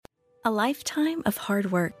A lifetime of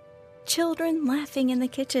hard work, children laughing in the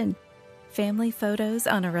kitchen, family photos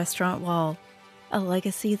on a restaurant wall, a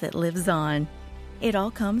legacy that lives on. It all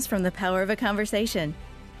comes from the power of a conversation,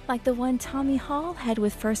 like the one Tommy Hall had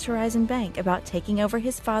with First Horizon Bank about taking over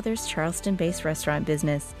his father's Charleston-based restaurant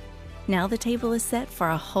business. Now the table is set for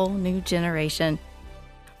a whole new generation.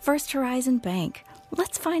 First Horizon Bank.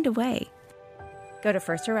 Let's find a way. Go to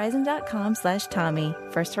firsthorizon.com/Tommy.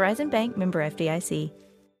 First Horizon Bank, member FDIC.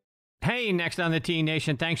 Hey, next on the T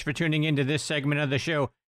Nation, thanks for tuning into this segment of the show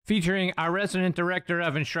featuring our resident director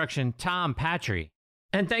of instruction, Tom Patri.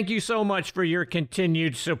 And thank you so much for your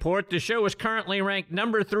continued support. The show is currently ranked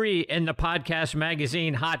number 3 in the Podcast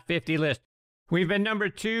Magazine Hot 50 list. We've been number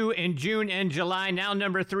 2 in June and July, now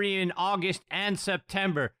number 3 in August and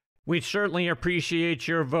September. We certainly appreciate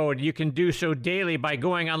your vote. You can do so daily by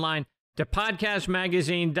going online to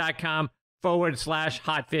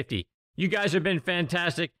podcastmagazine.com/hot50. You guys have been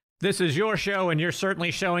fantastic. This is your show, and you're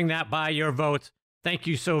certainly showing that by your votes. Thank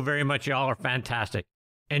you so very much. Y'all are fantastic.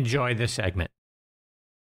 Enjoy this segment.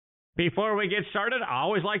 Before we get started, I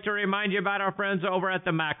always like to remind you about our friends over at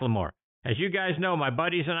the Macklemore. As you guys know, my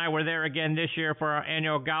buddies and I were there again this year for our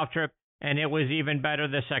annual golf trip, and it was even better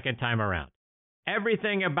the second time around.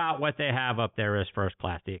 Everything about what they have up there is first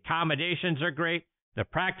class. The accommodations are great. The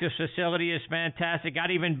practice facility is fantastic.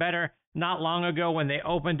 Got even better not long ago when they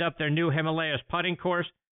opened up their new Himalayas putting course.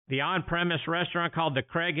 The on-premise restaurant called The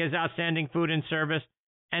Craig has outstanding food and service.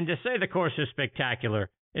 And to say the course is spectacular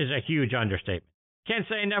is a huge understatement. Can't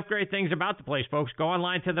say enough great things about the place, folks. Go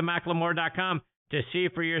online to themacklemore.com to see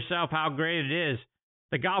for yourself how great it is.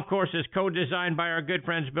 The golf course is co-designed by our good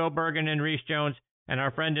friends Bill Bergen and Reese Jones. And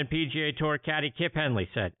our friend and PGA Tour caddy Kip Henley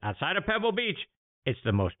said, outside of Pebble Beach, it's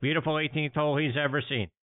the most beautiful 18th hole he's ever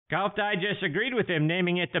seen. Golf Digest agreed with him,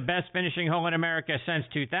 naming it the best finishing hole in America since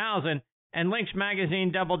 2000, and Links Magazine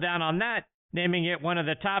doubled down on that, naming it one of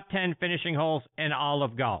the top 10 finishing holes in all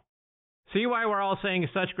of golf. See why we're all saying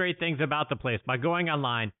such great things about the place by going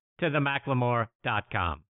online to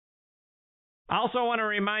themacklemore.com. I also want to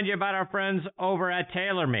remind you about our friends over at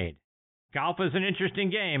TaylorMade. Golf is an interesting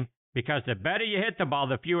game, because the better you hit the ball,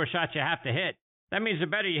 the fewer shots you have to hit. That means the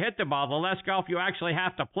better you hit the ball, the less golf you actually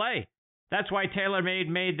have to play. That's why TaylorMade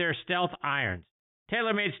made their Stealth Irons.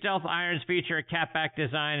 TaylorMade Stealth Irons feature a catback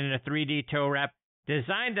design and a 3D toe wrap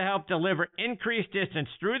designed to help deliver increased distance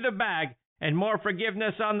through the bag and more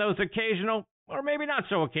forgiveness on those occasional, or maybe not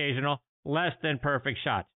so occasional, less than perfect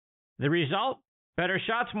shots. The result? Better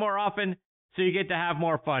shots more often, so you get to have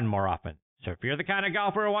more fun more often. So if you're the kind of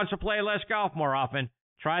golfer who wants to play less golf more often,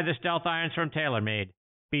 try the Stealth Irons from TaylorMade.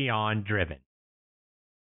 Beyond driven.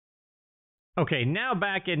 Okay, now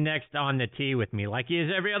back in next on the tee with me, like he is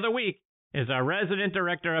every other week, is our resident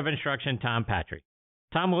director of instruction, Tom Patri.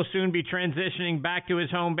 Tom will soon be transitioning back to his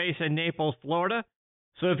home base in Naples, Florida.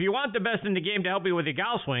 So if you want the best in the game to help you with your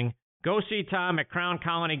golf swing, go see Tom at Crown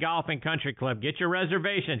Colony Golf and Country Club. Get your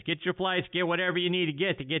reservations, get your flights, get whatever you need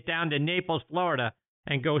to get down to Naples, Florida,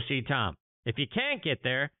 and go see Tom. If you can't get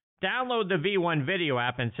there, download the V1 video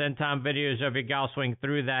app and send Tom videos of your golf swing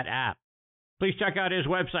through that app. Please check out his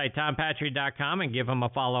website, tompatri.com, and give him a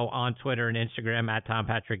follow on Twitter and Instagram at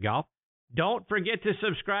TomPatrickGolf. Don't forget to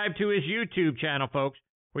subscribe to his YouTube channel, folks,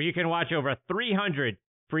 where you can watch over 300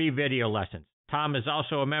 free video lessons. Tom is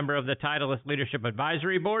also a member of the Titleist Leadership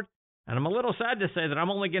Advisory Board, and I'm a little sad to say that I'm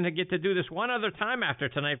only going to get to do this one other time after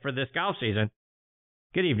tonight for this golf season.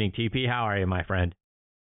 Good evening, TP. How are you, my friend?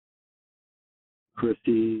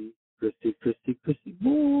 Christy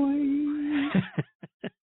boy.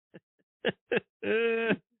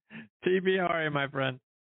 TP, how are you, my friend?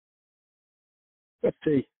 Let's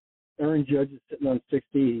see. Aaron Judge is sitting on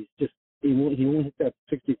 60. He won't hit that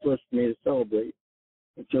 61st for me to celebrate.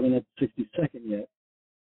 I'm certainly not 62nd yet.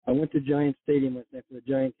 I went to Giant Stadium last night for the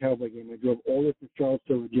Giant Cowboy game. I drove all the way from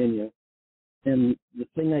Charlottesville, Virginia. And the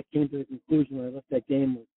thing I came to the conclusion when I left that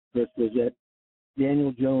game with Chris was that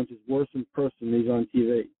Daniel Jones is worse in person than he's on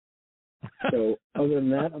TV. So other than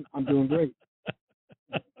that, I'm doing great.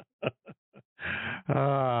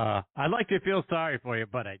 I'd like to feel sorry for you,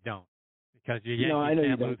 but I don't, because you Yankees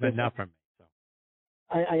can't lose enough from me. So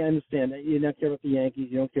I understand that you don't care about the Yankees,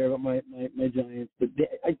 you don't care about my Giants, but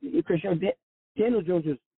Chris, Daniel Jones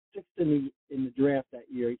was sixth in the draft that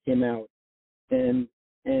year. He came out, and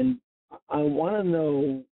I want to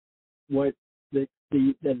know what the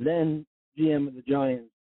then GM of the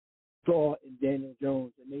Giants saw in Daniel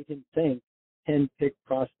Jones that made him think 10-pick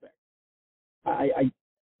prospect.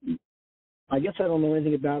 I guess I don't know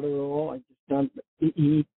anything about it at all. I just don't.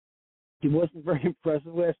 He wasn't very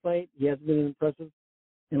impressive last night. He hasn't been impressive,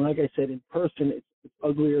 and like I said, in person, it's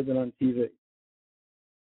uglier than on TV.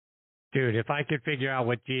 Dude, if I could figure out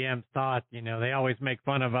what GMs thought, they always make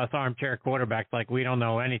fun of us armchair quarterbacks like we don't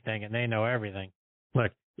know anything and they know everything.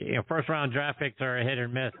 Look, first-round draft picks are a hit or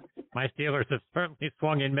miss. My Steelers have certainly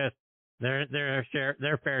swung and missed their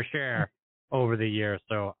fair share over the years,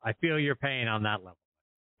 so I feel your pain on that level.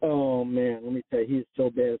 Oh, man, let me tell you, he's so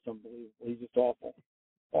bad, it's unbelievable. He's just awful.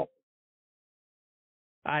 Awful.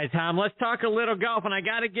 All right, Tom, let's talk a little golf, and I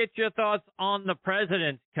got to get your thoughts on the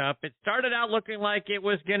President's Cup. It started out looking like it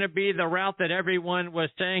was going to be the route that everyone was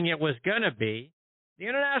saying it was going to be. The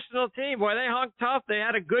international team, boy, they hung tough. They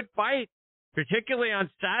had a good fight, particularly on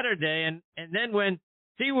Saturday, and then when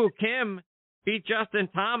Siwoo Kim beat Justin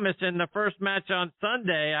Thomas in the first match on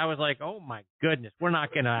Sunday, I was like, oh, my goodness, we're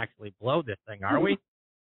not going to actually blow this thing, are we?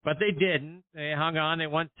 But they didn't. They hung on. They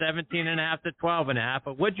won 17.5 to 12.5.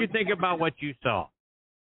 But what did you think about what you saw?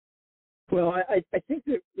 Well, I think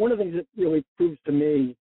that one of the things that really proves to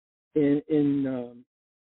me in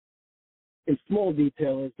small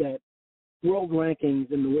detail is that world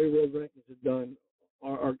rankings and the way world rankings are done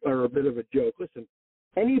are a bit of a joke. Listen,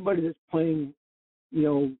 anybody that's playing,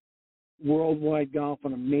 worldwide golf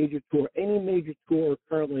on a major tour, any major tour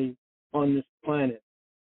currently on this planet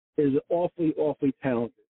is awfully, awfully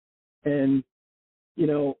talented. And,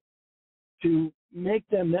 to make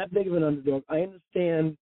them that big of an underdog, I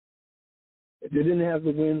understand they didn't have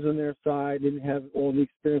the wins on their side, didn't have all the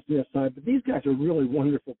experience on their side, but these guys are really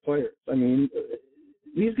wonderful players. I mean,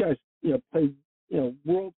 these guys, play,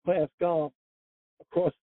 world-class golf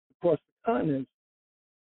across the continent,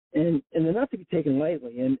 and they're not to be taken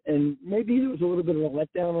lightly. And maybe there was a little bit of a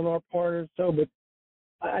letdown on our part or so, but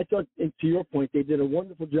I thought, and to your point, they did a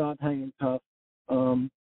wonderful job hanging tough,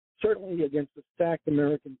 certainly against a stacked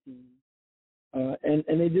American team, and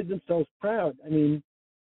they did themselves proud. I mean,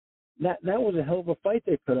 that was a hell of a fight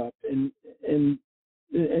they put up, and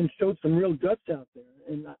showed some real guts out there.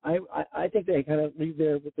 And I think they kind of leave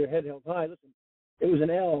there with their head held high. Listen, it was an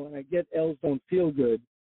L, and I get L's don't feel good,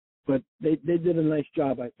 but they did a nice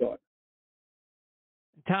job, I thought.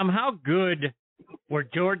 Tom, how good were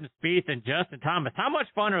Jordan Spieth and Justin Thomas? How much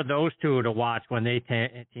fun are those two to watch when they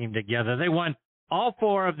team together? They won all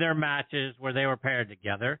 4 of their matches where they were paired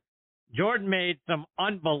together. Jordan made some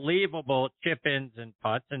unbelievable chip-ins and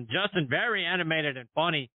putts, and Justin very animated and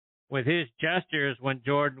funny with his gestures when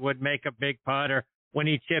Jordan would make a big putt or when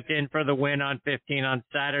he chipped in for the win on 15 on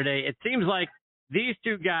Saturday. It seems like these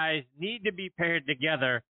two guys need to be paired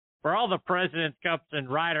together for all the President's Cups and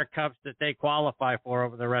Ryder Cups that they qualify for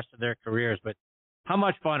over the rest of their careers. But how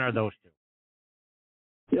much fun are those two?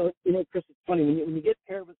 Chris, it's funny when you get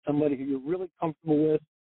paired with somebody who you're really comfortable with,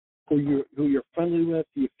 who you're friendly with,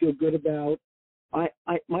 who you feel good about.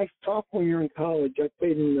 My sophomore year in college, I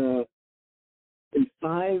played in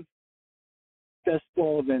 5 best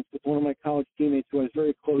ball events with one of my college teammates who I was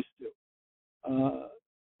very close to,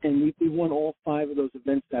 and we won all 5 of those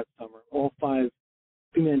events that summer, all 5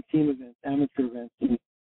 two-man team events, amateur events. And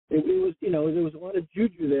it was, there was a lot of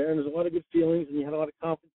juju there, and there was a lot of good feelings, and you had a lot of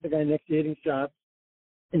confidence in the guy next to you hitting shots.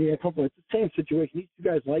 And you had comfort. It's the same situation. These two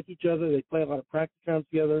guys like each other. They play a lot of practice rounds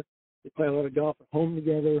together. They play a lot of golf at home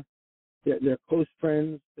together. They're close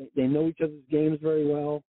friends. They know each other's games very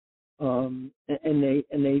well, and they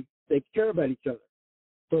care about each other.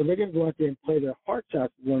 So they're going to go out there and play their hearts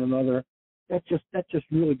out with one another. That's just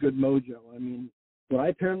really good mojo. I mean, would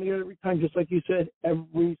I pair them together every time, just like you said,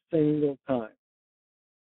 every single time?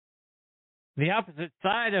 The opposite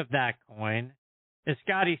side of that coin is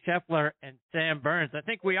Scotty Scheffler and Sam Burns. I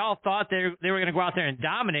think we all thought they were going to go out there and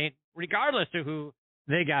dominate, regardless of who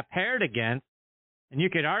they got paired against. And you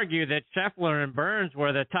could argue that Scheffler and Burns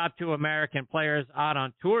were the top 2 American players out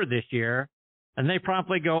on tour this year, and they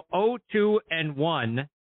promptly go 0-2-1.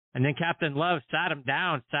 And then Captain Love sat them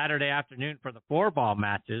down Saturday afternoon for the 4-ball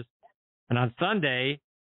matches. And on Sunday,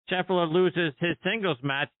 Scheffler loses his singles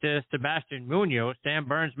match to Sebastian Munoz. Sam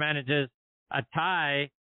Burns manages a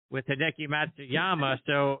tie with Hideki Matsuyama.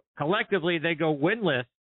 So collectively, they go winless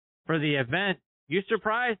for the event. You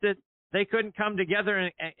surprised that they couldn't come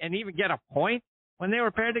together and even get a point when they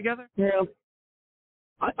were paired together? Yeah,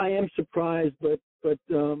 I am surprised, but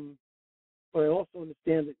I also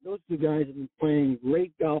understand that those two guys have been playing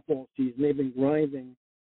great golf all season. They've been grinding.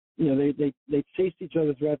 They chased each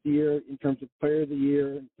other throughout the year in terms of player of the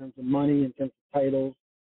year, in terms of money, in terms of titles.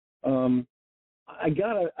 I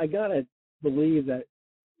gotta believe that,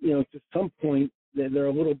 to some point they're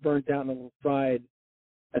a little burnt out and a little fried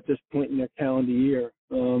at this point in their calendar year.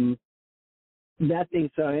 That being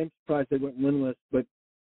said, I am surprised they went winless, but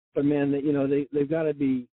man, they've got to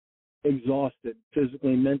be exhausted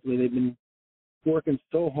physically and mentally. They've been working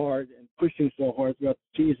so hard and pushing so hard throughout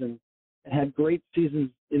the season. and had great seasons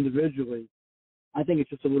individually. I think it's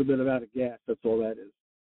just a little bit out of gas. That's all that is.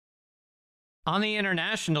 On the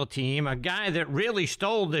international team, a guy that really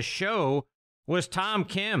stole the show was Tom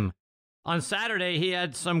Kim. On Saturday, he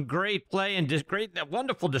had some great play and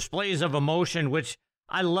wonderful displays of emotion, which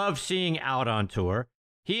I love seeing out on tour.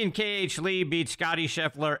 He and K.H. Lee beat Scotty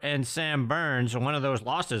Scheffler and Sam Burns, one of those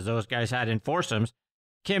losses those guys had in foursomes.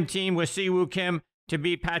 Kim teamed with Siwoo Kim to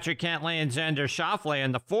beat Patrick Cantlay and Xander Schauffele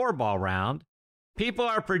in the 4-ball round. People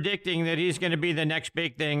are predicting that he's going to be the next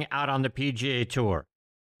big thing out on the PGA Tour.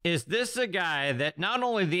 Is this a guy that not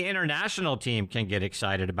only the international team can get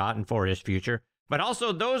excited about and for his future, but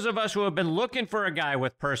also those of us who have been looking for a guy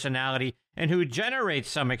with personality and who generates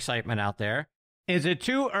some excitement out there? Is it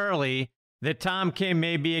too early that Tom Kim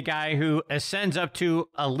may be a guy who ascends up to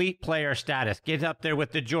elite player status, gets up there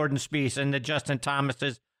with the Jordan Spieths and the Justin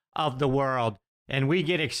Thomases of the world, and we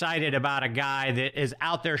get excited about a guy that is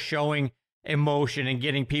out there showing emotion and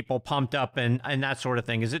getting people pumped up and that sort of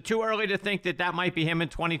thing? Is it too early to think that that might be him in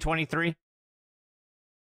 2023?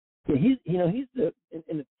 Yeah, he's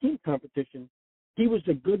in the team competition. He was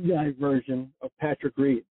the good guy version of Patrick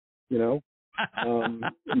Reed. He was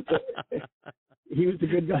the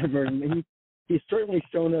good guy version. He's certainly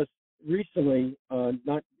shown us recently,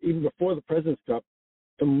 not even before the President's Cup,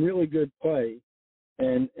 some really good play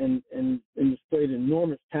and displayed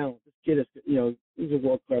enormous talent. This kid is, he's a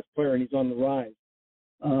world-class player and he's on the rise.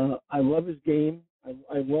 I love his game.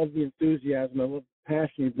 I love the enthusiasm. I love the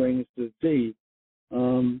passion he brings to the tee.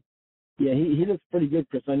 He looks pretty good,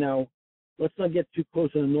 Chris. Now, let's not get too close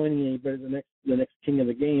and anointing anybody the next king of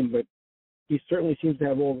the game, but he certainly seems to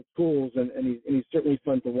have all the tools, and he's certainly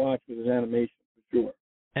fun to watch with his animation, for sure.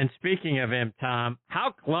 And speaking of him, Tom,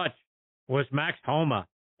 how clutch was Max Homa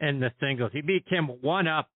in the singles? He beat Kim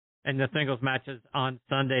 1-up in the singles matches on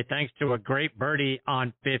Sunday thanks to a great birdie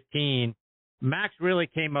on 15. Max really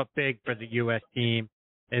came up big for the U.S. team.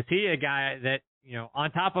 Is he a guy that,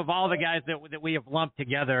 on top of all the guys that we have lumped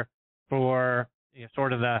together for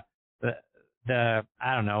sort of the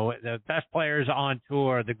best players on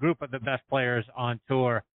tour, the group of the best players on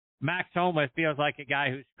tour, Max Homa feels like a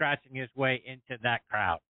guy who's scratching his way into that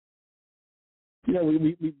crowd?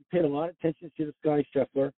 We paid a lot of attention to Scotty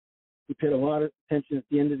Scheffler. We paid a lot of attention at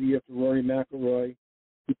the end of the year to Rory McIlroy.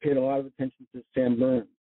 We paid a lot of attention to Sam Burns.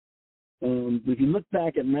 But if you look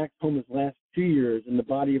back at Max Homa's last 2 years and the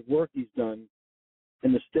body of work he's done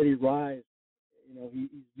and the steady rise, he's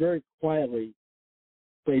very quietly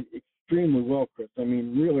played extremely well, Chris. I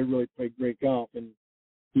mean, really, really played great golf. And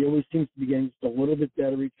he always seems to be getting just a little bit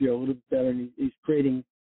better each year, a little bit better. And he's creating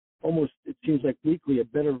almost, it seems like weekly, a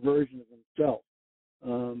better version of himself.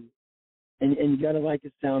 And you got to like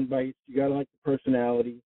his sound bites. You got to like the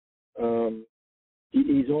personality.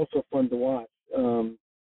 He's also fun to watch.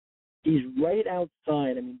 He's right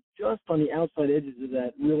outside. I mean, just on the outside edges of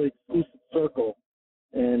that really exclusive circle.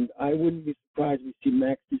 And I wouldn't be surprised if we see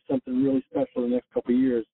Max do something really special in the next couple of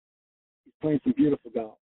years. He's playing some beautiful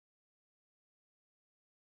golf.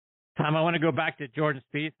 Tom, I want to go back to Jordan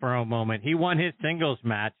Spieth for a moment. He won his singles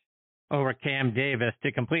match over Cam Davis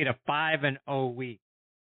to complete a 5-0 week.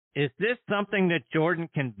 Is this something that Jordan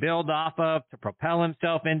can build off of to propel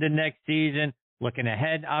himself into next season? Looking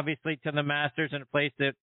ahead, obviously, to the Masters in a place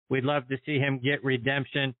that we'd love to see him get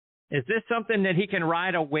redemption. Is this something that he can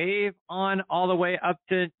ride a wave on all the way up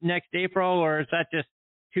to next April, or is that just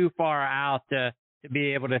too far out to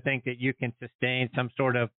be able to think that you can sustain some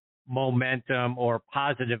sort of momentum or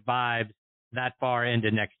positive vibes that far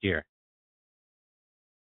into next year?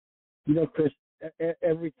 Chris,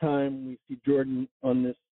 every time we see Jordan on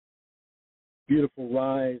this beautiful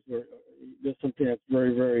rise, or there's something that's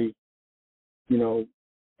very, very,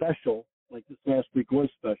 special, like this last week was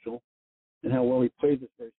special, and how well he played this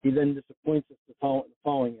race. He then disappoints us the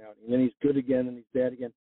following outing. And then he's good again, and he's bad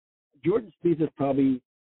again. Jordan Spieth is probably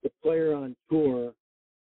the player on tour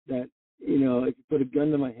that, if you put a gun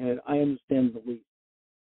to my head, I understand the least.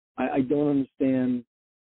 I don't understand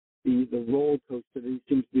the roller coaster that he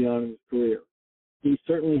seems to be on in his career. He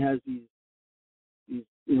certainly has these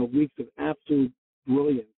weeks of absolute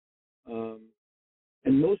brilliance.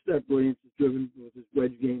 And most of that brilliance is driven with his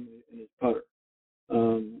wedge game and his putter.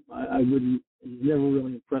 He's never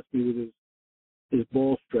really impressed me with his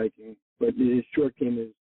ball striking, but his short game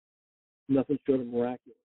is nothing short of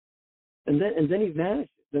miraculous. And then he vanishes.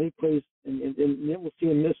 Then he plays, and then we'll see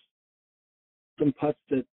him miss some putts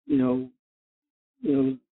that,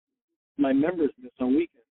 my members miss on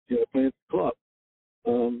weekends, playing at the club.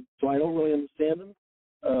 So I don't really understand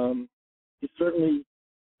him. He's certainly,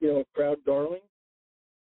 a crowd darling.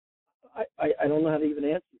 I don't know how to even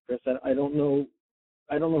answer you, Chris. I don't know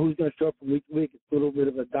I don't know who's going to show up from week to week. It's a little bit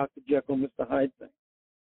of a Dr. Jekyll, Mr. Hyde thing.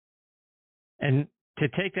 And to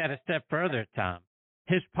take that a step further, Tom,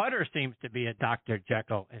 his putter seems to be a Dr.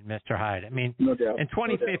 Jekyll and Mr. Hyde. I mean, no doubt. in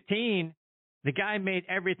 2015, the guy made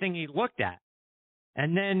everything he looked at.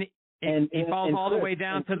 And then he falls all the way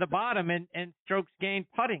down to the bottom and strokes gained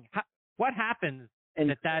putting. What happens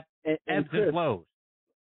that ebbs and flows?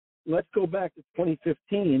 Let's go back to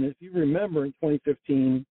 2015. If you remember, in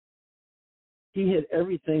 2015, he hit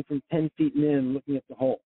everything from 10 feet and in looking at the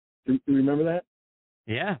hole. Do you remember that?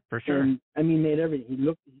 Yeah, for sure. And, he made everything. He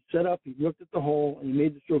set up, he looked at the hole, and he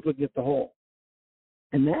made the stroke looking at the hole.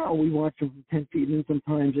 And now we watch him from 10 feet in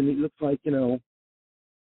sometimes, and it looks like,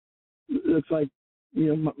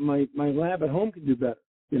 my lab at home could do better,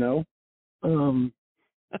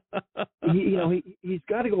 He's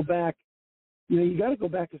got to go back. You got to go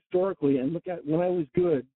back historically and look at when I was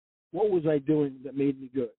good, what was I doing that made me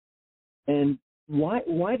good? And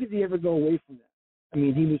why did he ever go away from that? I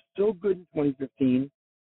mean, he was so good in 2015,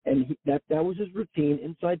 and that was his routine.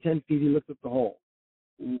 Inside 10 feet, he looked at the hole.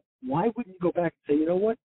 Why wouldn't you go back and say, you know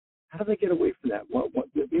what? How did I get away from that?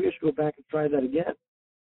 Maybe I should go back and try that again.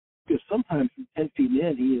 Because sometimes from 10 feet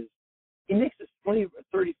in, he makes this 20 or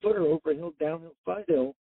 30 footer over a hill, downhill, side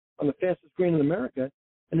hill on the fastest green in America,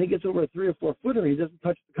 and he gets over a 3 or 4 footer and he doesn't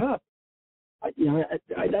touch the cup.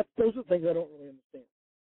 Those are things I don't really understand.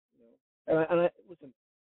 And listen,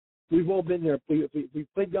 we've all been there. We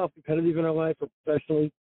played golf competitively in our life or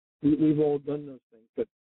professionally. We've all done those things. But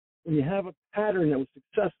when you have a pattern that was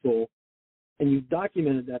successful and you've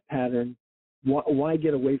documented that pattern, why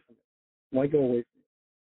get away from it? Why go away from it?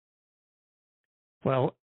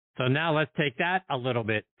 Well, so now let's take that a little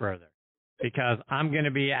bit further, because I'm going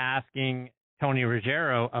to be asking Tony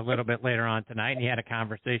Ruggiero a little bit later on tonight, and he had a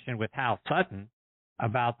conversation with Hal Sutton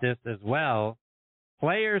about this as well.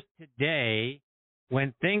 Players today,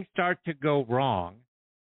 when things start to go wrong,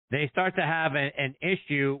 they start to have an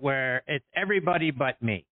issue where it's everybody but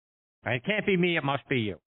me. Right? It can't be me, it must be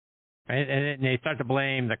you. Right? And they start to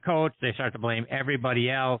blame the coach, they start to blame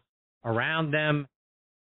everybody else around them.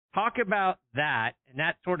 Talk about that and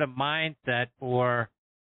that sort of mindset for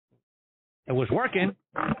it was working,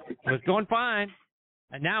 it was going fine,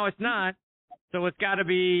 and now it's not, so it's got to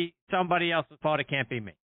be somebody else's fault. It can't be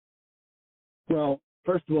me. Well,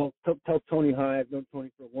 first of all, tell Tony hi. I've known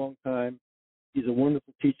Tony for a long time. He's a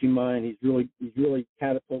wonderful teaching mind. He's really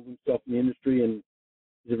catapulted himself in the industry, and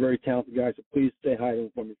he's a very talented guy. So please say hi to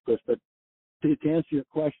him for me, Chris. But to answer your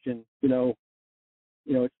question, it's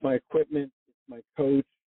my equipment, it's my coach.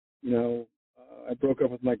 I broke up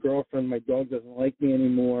with my girlfriend. My dog doesn't like me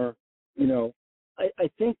anymore. I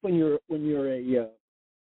think when you're a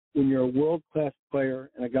world-class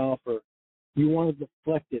player and a golfer, you want to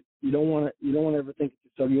deflect it. You don't want to ever think of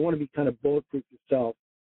yourself. You want to be kind of bulletproof yourself,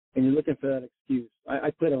 and you're looking for that excuse.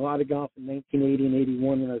 I played a lot of golf in 1980 and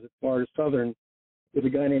 81 when I was at Florida Southern with a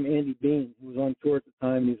guy named Andy Bean, who was on tour at the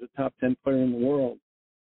time, and he was a top 10 player in the world.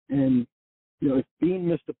 And, if Bean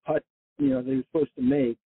missed a putt, that he was supposed to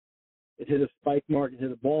make, it hit a spike mark, it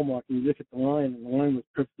hit a ball mark, and you look at the line, and the line was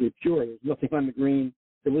perfectly pure. There was nothing on the green.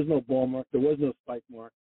 There was no ball mark. There was no spike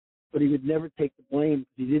mark. But he would never take the blame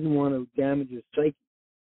because he didn't want to damage his psyche.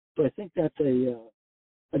 So I think that's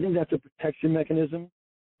a protection mechanism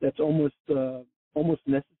that's almost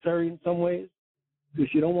necessary in some ways,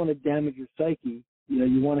 because you don't want to damage your psyche.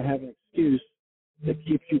 You want to have an excuse that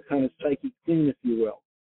keeps you kind of psyche clean, if you will.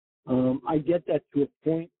 I get that to a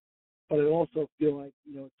point, but I also feel like,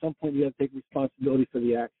 at some point you have to take responsibility for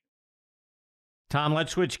the action. Tom,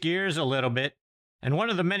 let's switch gears a little bit. And one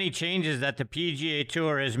of the many changes that the PGA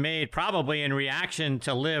Tour has made, probably in reaction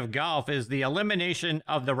to LIV Golf, is the elimination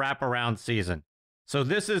of the wraparound season. So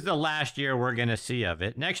this is the last year we're going to see of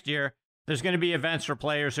it. Next year, there's going to be events for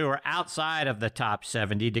players who are outside of the top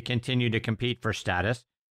 70 to continue to compete for status,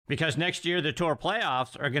 because next year the Tour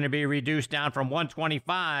playoffs are going to be reduced down from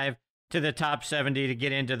 125 to the top 70 to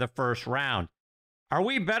get into the first round. Are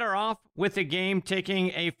we better off with the game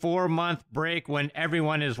taking a 4-month break when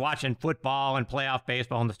everyone is watching football and playoff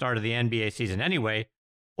baseball and the start of the NBA season anyway?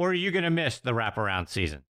 Or are you going to miss the wraparound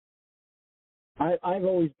season? I've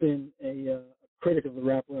always been a critic of the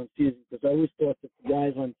wraparound season, because I always thought that the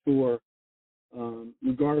guys on tour,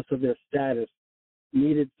 regardless of their status,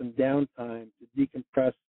 needed some downtime to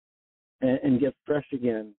decompress and get fresh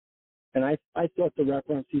again. And I thought the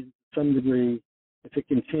wraparound season, to some degree, if it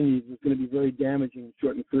continued, was going to be very damaging in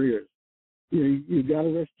shortened careers. You've got to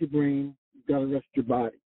rest your brain, you've got to rest your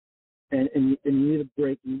body, and you need a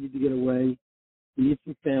break. You need to get away. You need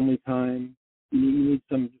some family time. You need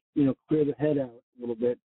some, clear the head out a little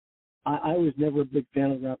bit. I was never a big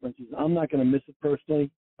fan of wrap around season. I'm not going to miss it personally.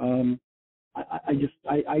 I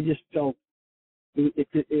just felt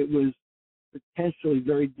it was potentially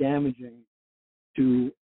very damaging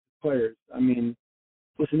to players. I mean,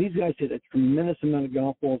 listen, these guys hit a tremendous amount of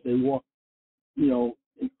golf balls. They walk,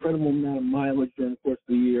 incredible amount of mileage during the course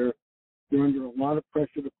of the year. They're under a lot of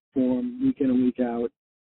pressure to perform week in and week out.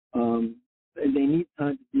 And they need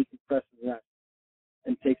time to decompress and rest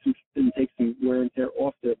and take some wear and tear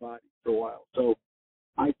off their body for a while. So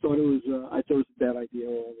I thought it was a bad idea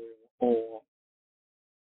all along.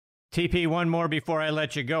 TP, one more before I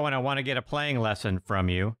let you go, and I want to get a playing lesson from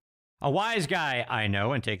you. A wise guy I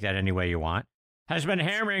know, and take that any way you want, has been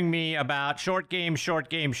hammering me about short game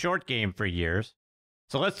for years.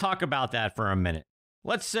 So let's talk about that for a minute.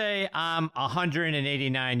 Let's say I'm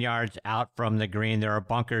 189 yards out from the green. There are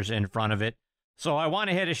bunkers in front of it. So I want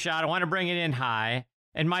to hit a shot. I want to bring it in high.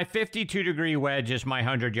 And my 52-degree wedge is my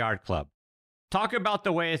 100-yard club. Talk about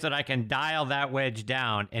the ways that I can dial that wedge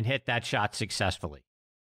down and hit that shot successfully.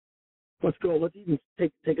 Let's go. Let's even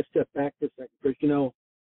take a step back for a second. Because,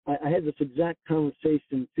 I had this exact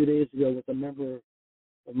conversation 2 days ago with a member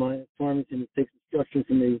of mine at Farmington that takes instruction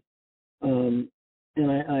from me.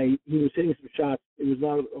 And he was hitting some shots. It was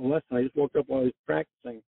not a lesson. I just woke up while he was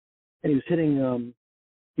practicing, and he was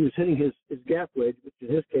hitting his gap wedge, which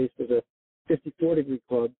in his case was a 54-degree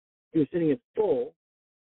club. He was hitting it full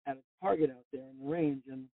at a target out there in the range,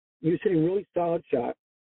 and he was hitting really solid shots.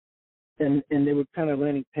 And they were kind of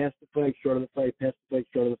landing past the flag, short of the flag, past the flag,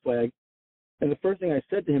 short of the flag. And the first thing I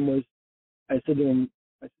said to him was, I said,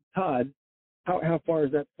 Todd, how far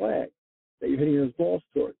is that flag that you're hitting those balls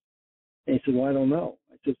towards? And he said, well, I don't know.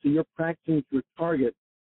 I said, so you're practicing to a target,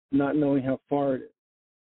 not knowing how far it is.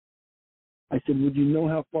 I said, would you know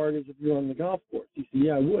how far it is if you're on the golf course? He said,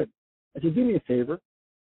 yeah, I would. I said, do me a favor.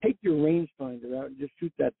 Take your rangefinder out and just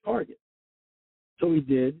shoot that target. So he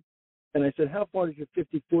did. And I said, how far does your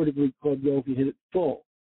 54-degree club go if you hit it full?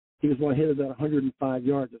 He goes, well, I hit it about 105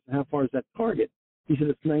 yards. I said, how far is that target? He said,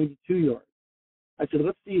 it's 92 yards. I said,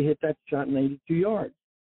 let's see you hit that shot 92 yards.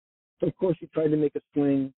 So, of course, he tried to make a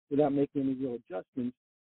swing without making any real adjustments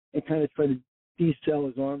and kind of tried to decel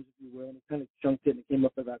his arms, if you will, and he kind of chunked it and it came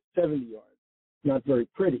up about 70 yards. Not very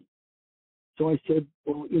pretty. So I said,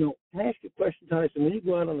 well, can I ask you a question, Todd? I said, when you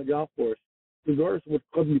go out on the golf course, regardless of what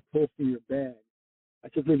club you pull from your bag, I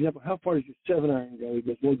said, for example, how far does your 7-iron go? He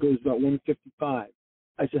goes, well, it goes about 155.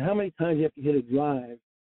 I said, how many times you have to hit a drive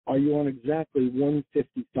are you on exactly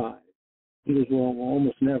 155? He goes, well,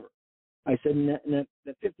 almost never. I said, in that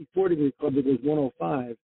 54-degree club that goes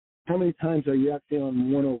 105, how many times are you actually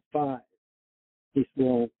on 105? He said,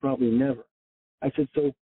 well, probably never. I said,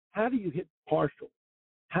 so how do you hit partial?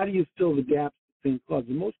 How do you fill the gaps between clubs?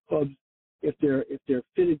 And most clubs, if they're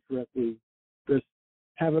fitted correctly, Chris,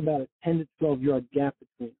 have about a 10 to 12 yard gap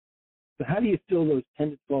between them. So how do you fill those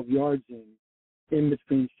 10 to 12 yards in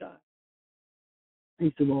between shots?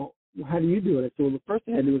 He said, well, how do you do it? I said, well, the first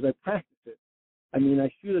thing I do is I practice it. I mean,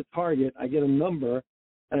 I shoot a target, I get a number,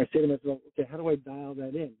 and I say to myself, okay, how do I dial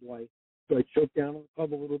that in? Do I choke down on the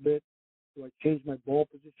club a little bit? Do I change my ball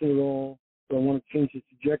position at all? Do I want to change the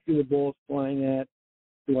trajectory the ball's flying at?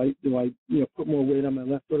 Do I put more weight on my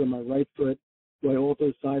left foot or my right foot? Do I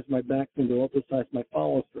alter size my backswing? Do I alter size my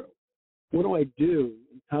follow through? What do I do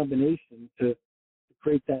in combination to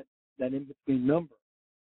create that in-between number?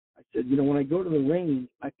 I said, when I go to the range,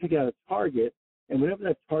 I pick out a target, and whatever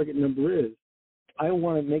that target number is, I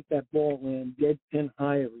want to make that ball land dead pin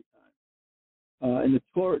high every time. And the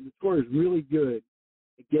tour is really good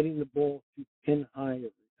at getting the ball to pin high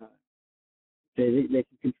every time. Okay, they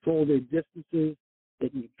can control their distances, they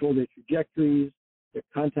can control their trajectories, their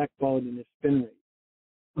contact quality, and their spin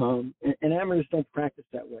rate. And amateurs don't practice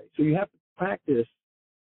that way. So you have to practice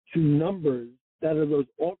to numbers that are those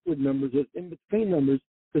awkward numbers, those in-between numbers,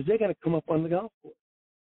 because they're going to come up on the golf course.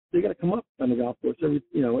 They're going to come up on the golf course every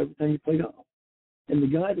time you play golf. And the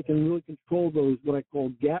guy that can really control those, what I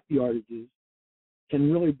call gap yardages, can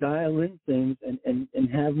really dial in things and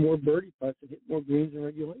have more birdie putts and hit more greens in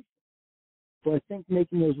regulation. So I think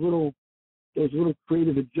making those little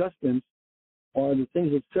creative adjustments are the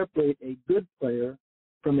things that separate a good player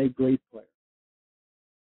from a great player.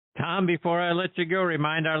 Tom, before I let you go,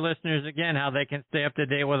 remind our listeners again how they can stay up to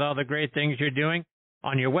date with all the great things you're doing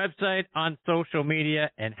on your website, on social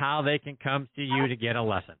media, and how they can come see you to get a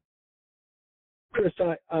lesson. Chris,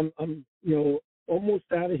 I'm almost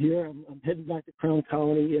out of here. I'm heading back to Crown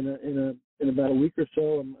Colony in about a week or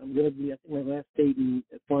so. I'm going to be. I think my last date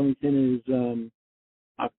at Farmington is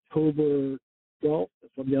October 12th. So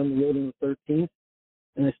I'll be on the road on the 13th,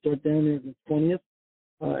 and I start down there on the 20th.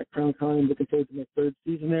 at Crown Con. I'm looking forward to my third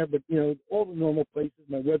season there. But, all the normal places.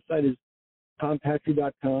 My website is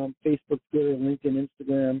tompatri.com, Facebook, Twitter, LinkedIn,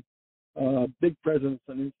 Instagram. Big presence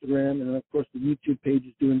on Instagram. And, of course, the YouTube page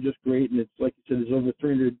is doing just great. And it's, like you said, there's over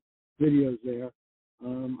 300 videos there.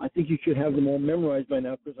 I think you should have them all memorized by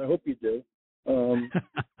now, because I hope you do.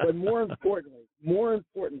 But more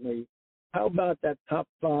importantly, how about that top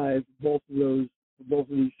 5, both of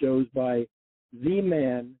these shows by the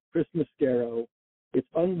man, Chris Mascaro? It's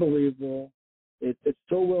unbelievable. It's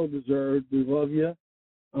so well deserved. We love you.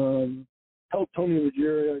 Tell Tony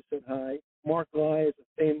Ruggiero I said hi. Mark Lai is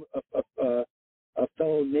a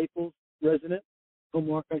fellow Naples resident. Tell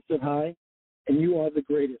Mark I said hi. And you are the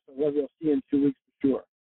greatest. I love you. I'll see you in 2 weeks for sure.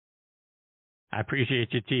 I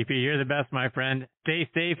appreciate you, TP. You're the best, my friend. Stay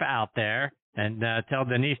safe out there, and tell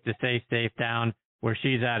Denise to stay safe down where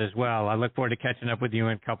she's at as well. I look forward to catching up with you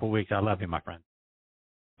in a couple of weeks. I love you, my friend.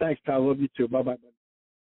 Thanks, Tom. Love you too. Bye-bye, bud.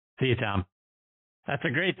 See you, Tom. That's a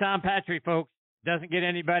great Tom Patri, folks. Doesn't get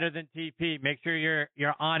any better than TP. Make sure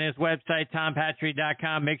you're on his website,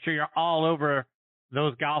 tompatri.com. Make sure you're all over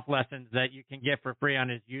those golf lessons that you can get for free on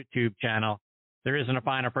his YouTube channel. There isn't a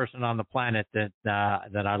finer person on the planet that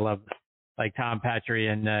I love like Tom Patri,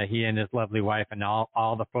 and he and his lovely wife and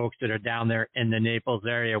all the folks that are down there in the Naples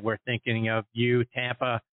area. We're thinking of you,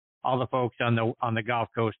 Tampa, all the folks on the Gulf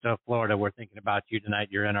Coast of Florida. We're thinking about you tonight.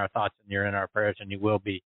 You're in our thoughts and you're in our prayers, and you will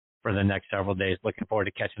be for the next several days. Looking forward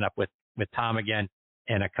to catching up with Tom again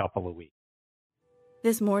in a couple of weeks.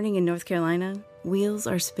 This morning in North Carolina, wheels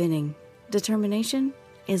are spinning. Determination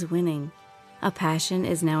is winning. A passion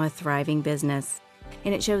is now a thriving business,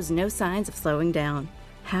 and it shows no signs of slowing down.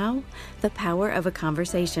 How? The power of a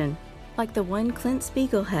conversation, like the one Clint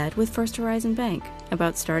Spiegel had with First Horizon Bank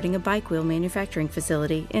about starting a bike wheel manufacturing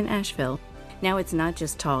facility in Asheville. Now it's not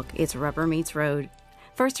just talk, it's rubber meets road.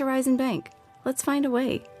 First Horizon Bank. Let's find a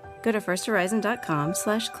way. Go to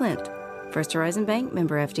firsthorizon.com/Clint. First Horizon Bank,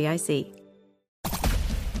 member FDIC.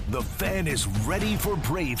 The Fan is ready for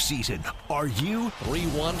Brave season. Are you?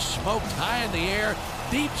 3-1 smoked high in the air,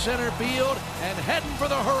 deep center field, and heading for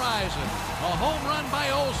the horizon. A home run by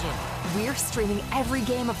Olsen. We're streaming every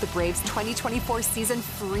game of the Braves 2024 season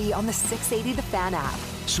free on the 680 The Fan app.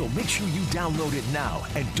 So make sure you download it now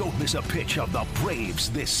and don't miss a pitch of the Braves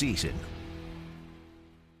this season.